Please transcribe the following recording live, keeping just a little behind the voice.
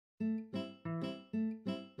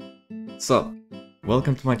Sup,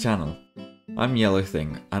 welcome to my channel. I'm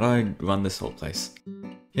Yellowthing and I run this whole place.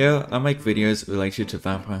 Here I make videos related to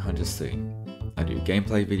Vampire Hunters 3. I do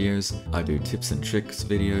gameplay videos, I do tips and tricks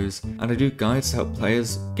videos, and I do guides to help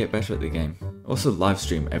players get better at the game. Also live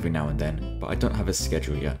stream every now and then, but I don't have a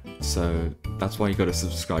schedule yet, so that's why you gotta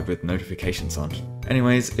subscribe with notifications on.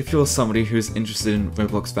 Anyways, if you're somebody who's interested in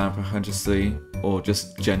Roblox Vampire Hunters 3, or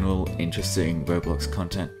just general interesting Roblox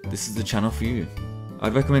content, this is the channel for you.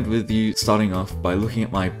 I'd recommend with you starting off by looking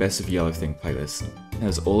at my Best of Yellowthing playlist. It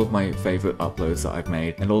has all of my favourite uploads that I've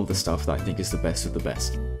made and all the stuff that I think is the best of the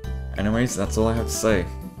best. Anyways, that's all I have to say.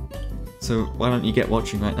 So why don't you get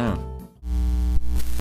watching right now?